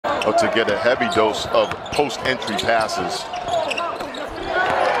to get a heavy dose of post-entry passes.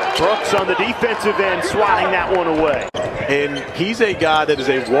 Brooks on the defensive end, swatting that one away. And he's a guy that is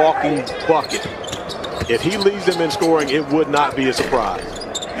a walking bucket. If he leads them in scoring, it would not be a surprise.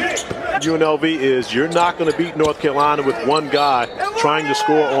 UNLV is you're not going to beat North Carolina with one guy trying to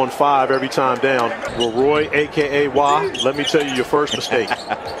score on 5 every time down. Well, Roy, a.k.a. Y, let me tell you your first mistake.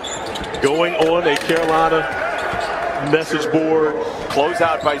 Going on a Carolina message board.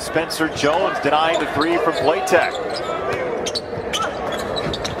 Closeout by Spencer Jones, denying the 3 from Playtech.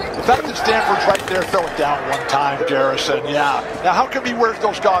 The fact that Stanford's right there, throw it down one time, Garrison. Yeah. Now, how come he wears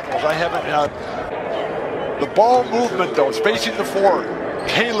those goggles? I haven't. The ball movement, though, spacing the 4.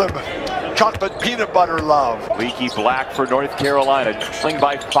 Caleb, chocolate peanut butter love. Leaky black for North Carolina. Trailing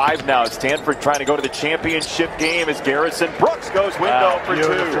by 5 now. Stanford trying to go to the championship game as Garrison Brooks goes window for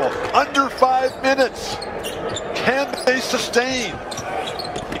beautiful. 2. Under 5 minutes. Can they sustain?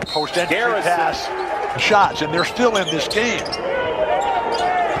 Post-entry pass shots, and they're still in this game.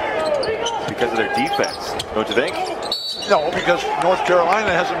 Because of their defense, don't you think? No, because North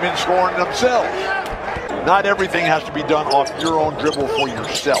Carolina hasn't been scoring themselves. Not everything has to be done off your own dribble for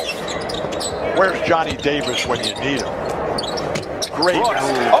yourself. Where's Johnny Davis when you need him? Great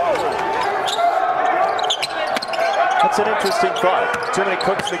move. Oh! That's an interesting thought. Too many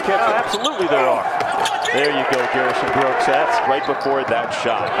cooks in the kitchen. Absolutely there are. There you go, Garrison Brooks. That's Right before that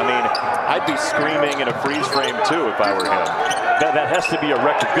shot. I mean, I'd be screaming in a freeze frame too if I were him. that has to be a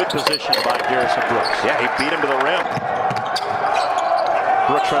record. Good position by Garrison Brooks. Yeah, he beat him to the rim.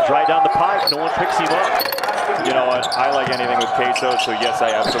 Brooks runs right down the pipe. No one picks him up. You know what? I like anything with queso, so yes,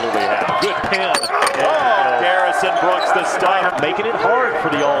 I absolutely have. Good pin. Garrison Brooks, the stunner. Making it hard for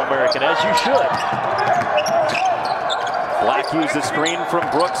the All-American, as you should. Black used the screen from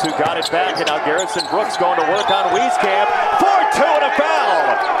Brooks, who got it back, and now Garrison Brooks going to work on Wieskamp for 2 and a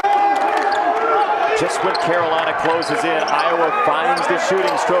foul. Just when Carolina closes in, Iowa finds the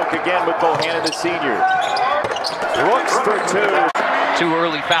shooting stroke again with Bohannon, the senior. Brooks for 2. 2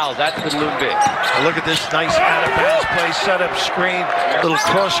 early fouls. That's been loom big. Look at this nice out-of-bounds play, setup screen, little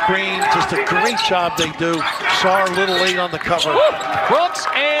cross screen. Just a great job they do. Saw a little late on the cover. Brooks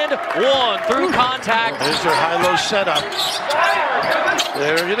and 1 through contact. There's their high-low setup.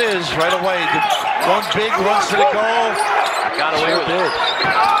 There it is, right away. One big runs to the goal. Got away with it.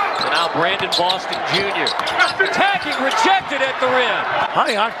 So now Brandon Boston Jr. attacking, rejected at the rim.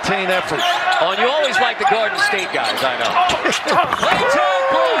 High-octane effort. Oh, and you always like the Garden State guys, I know. Playtech,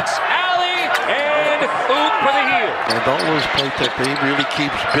 Brooks, alley, and oop for the heel. And don't lose Playtech. He really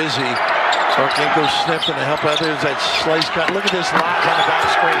keeps busy. So it can't go sniffing to help others. That slice cut. Look at this live on the back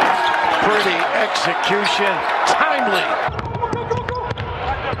screen. Pretty execution. Timely.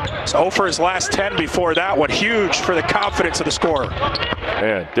 It's 0 for his last 10 before that one. Huge for the confidence of the scorer.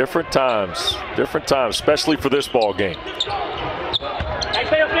 Man, different times, especially for this ball game.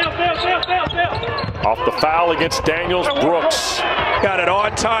 Off the foul against Daniels, Brooks. Got it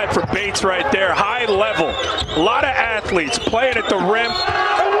on time for Bates right there. High level. A lot of athletes playing at the rim.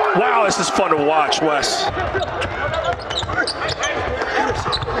 Wow, this is fun to watch, Wes.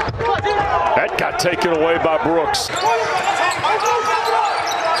 That got taken away by Brooks.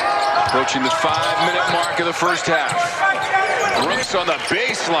 Approaching the 5-minute mark of the first half. Brooks on the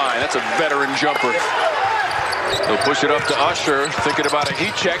baseline. That's a veteran jumper. He'll push it up to Usher, thinking about a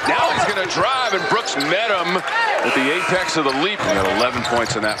heat check. Now he's going to drive, and Brooks met him at the apex of the leap. He got 11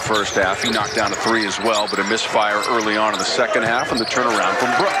 points in that first half. He knocked down a 3 as well, but a misfire early on in the second half, and the turnaround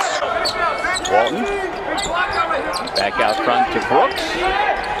from Brooks. Walton back out front to Brooks.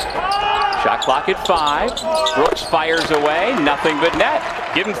 Shot clock at 5. Brooks fires away, nothing but net.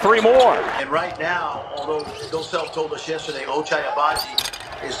 Give him 3 more. And right now, although Bill Self told us yesterday, Ochai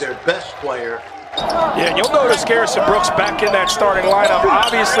Agbaji is their best player. Yeah, and you'll notice Garrison Brooks back in that starting lineup.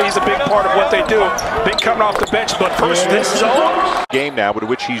 Obviously, he's a big part of what they do. Big coming off the bench, but first, this is over. Game now with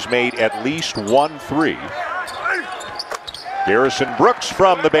which he's made at least 1 3. Garrison Brooks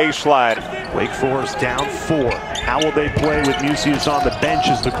from the baseline. Wake Forest down 4. How will they play with Musius on the bench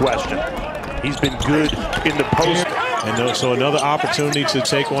is the question. He's been good in the post. And so another opportunity to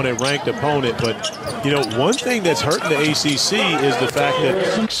take on a ranked opponent. But, you know, one thing that's hurting the ACC is the fact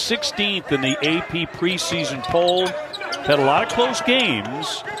that 16th in the AP preseason poll. Had a lot of close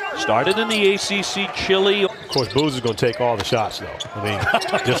games. Started in the ACC chilly. Of course, Booz is going to take all the shots, though. I mean,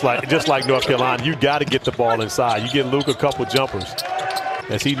 just like North Carolina, you got to get the ball inside. You get Luke a couple jumpers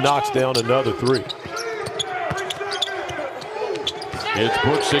as he knocks down another 3. It's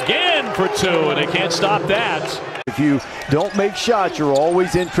Brooks again for 2, and they can't stop that. If you don't make shots, you're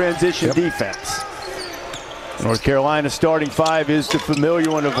always in transition defense. North Carolina's starting five is the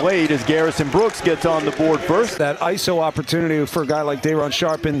familiar one of late as Garrison Brooks gets on the board first. That ISO opportunity for a guy like Day'Ron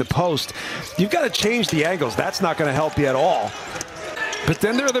Sharpe in the post, you've got to change the angles. That's not going to help you at all. But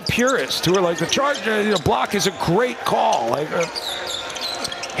then there are the purists who are like, the charge block is a great call. Like,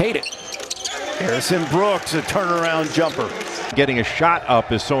 hate it. Garrison Brooks, a turnaround jumper. Getting a shot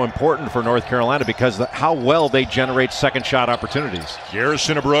up is so important for North Carolina because how well they generate second shot opportunities.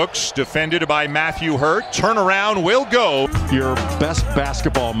 Garrison Brooks, defended by Matthew Hurt. Turnaround will go. Your best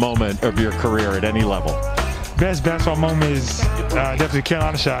basketball moment of your career at any level. Best basketball moment is definitely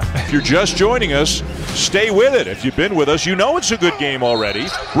Carolina shot. If you're just joining us, stay with it. If you've been with us, you know it's a good game already.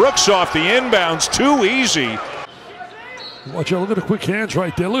 Brooks off the inbounds, too easy. Watch out, look at the quick hands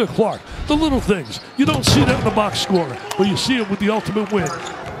right there. Look at Clark. The little things. You don't see that in the box scorer, but you see it with the ultimate win.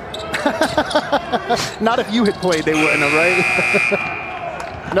 Not if you had played, they wouldn't have,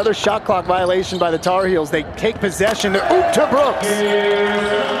 right? Another shot clock violation by the Tar Heels. They take possession. They're oop to Brooks.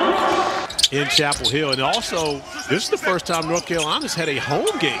 In Chapel Hill. And also, this is the first time North Carolina's had a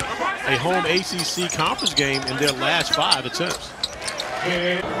home game, a home ACC conference game in their last 5 attempts.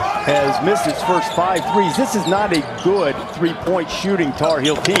 Has missed its first 5 threes. This is not a good three-point shooting Tar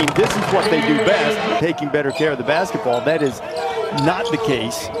Heel team. This is what they do best, taking better care of the basketball. That is not the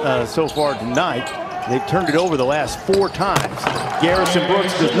case so far tonight. They've turned it over the last 4 times. Garrison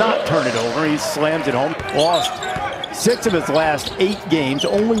Brooks does not turn it over. He slams it home. Lost 6 of his last 8 games.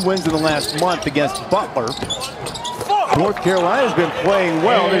 Only wins in the last month against Butler. North Carolina's been playing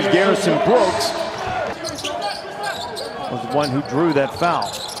well. There's Garrison Brooks. Was the one who drew that foul.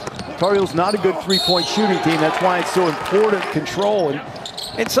 Tar Heels not a good three-point shooting team. That's why it's so important, control.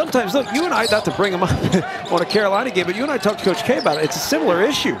 And sometimes, look, you and I, not to bring him up on a Carolina game, but you and I talked to Coach K about it. It's a similar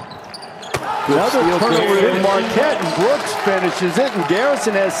issue. Another turnover in Marquette, and Brooks finishes it, and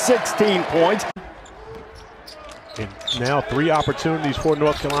Garrison has 16 points. And now 3 opportunities for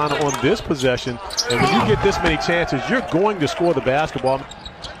North Carolina on this possession. And when you get this many chances, you're going to score the basketball.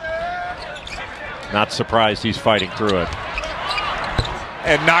 Not surprised he's fighting through it.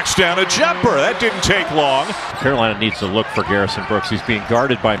 And knocks down a jumper. That didn't take long. Carolina needs to look for Garrison Brooks. He's being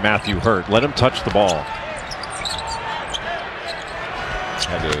guarded by Matthew Hurt. Let him touch the ball.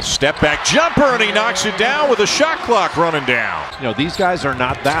 And a step-back jumper, and he knocks it down with a shot clock running down. You know, these guys are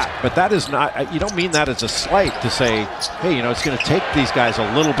not that, but that is not, you don't mean that as a slight to say, hey, you know, it's going to take these guys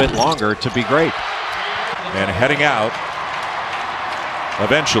a little bit longer to be great. And heading out,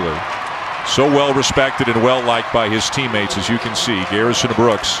 eventually. So well respected and well liked by his teammates, as you can see. Garrison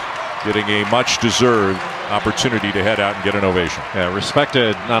Brooks getting a much-deserved opportunity to head out and get an ovation. Yeah,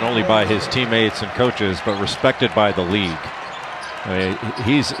 respected not only by his teammates and coaches, but respected by the league. I mean,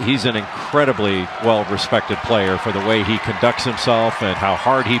 he's an incredibly well-respected player for the way he conducts himself and how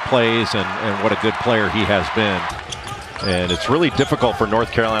hard he plays and what a good player he has been. And it's really difficult for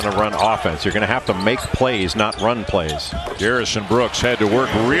North Carolina to run offense. You're going to have to make plays, not run plays. Garrison Brooks had to work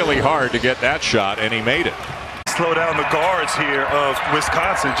really hard to get that shot, and he made it. Slow down the guards here of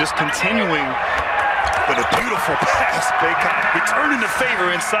Wisconsin, just continuing with a beautiful pass. They returning the favor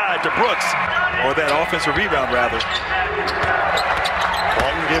inside to Brooks, or that offensive rebound, rather.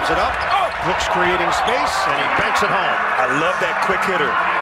 Walton gives it up. Brooks creating space, and he banks it home. I love that quick hitter.